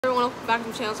welcome back to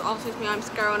my channel. So obviously it's me, I'm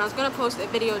Scarrow, and I was going to post a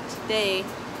video today,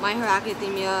 My Hero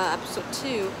Academia episode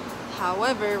 2.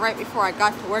 However, right before I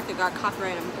got to work, it got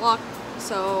copyrighted and blocked.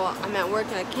 So I'm at work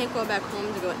and I can't go back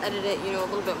home to go edit it, a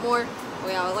little bit more. The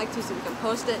way I would like to so we can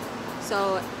post it.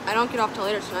 So I don't get off till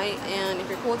later tonight, and if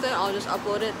you're cool with it, I'll just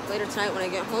upload it later tonight when I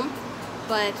get home.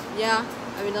 But yeah,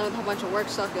 I've been done with a whole bunch of work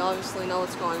stuff. You obviously know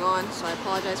what's going on, so I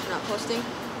apologize for not posting.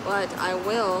 But I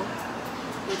will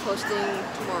be posting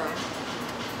tomorrow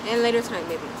and later tonight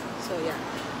maybe. So yeah,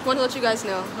 just wanted to let you guys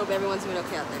know. Hope everyone's doing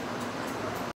okay out there.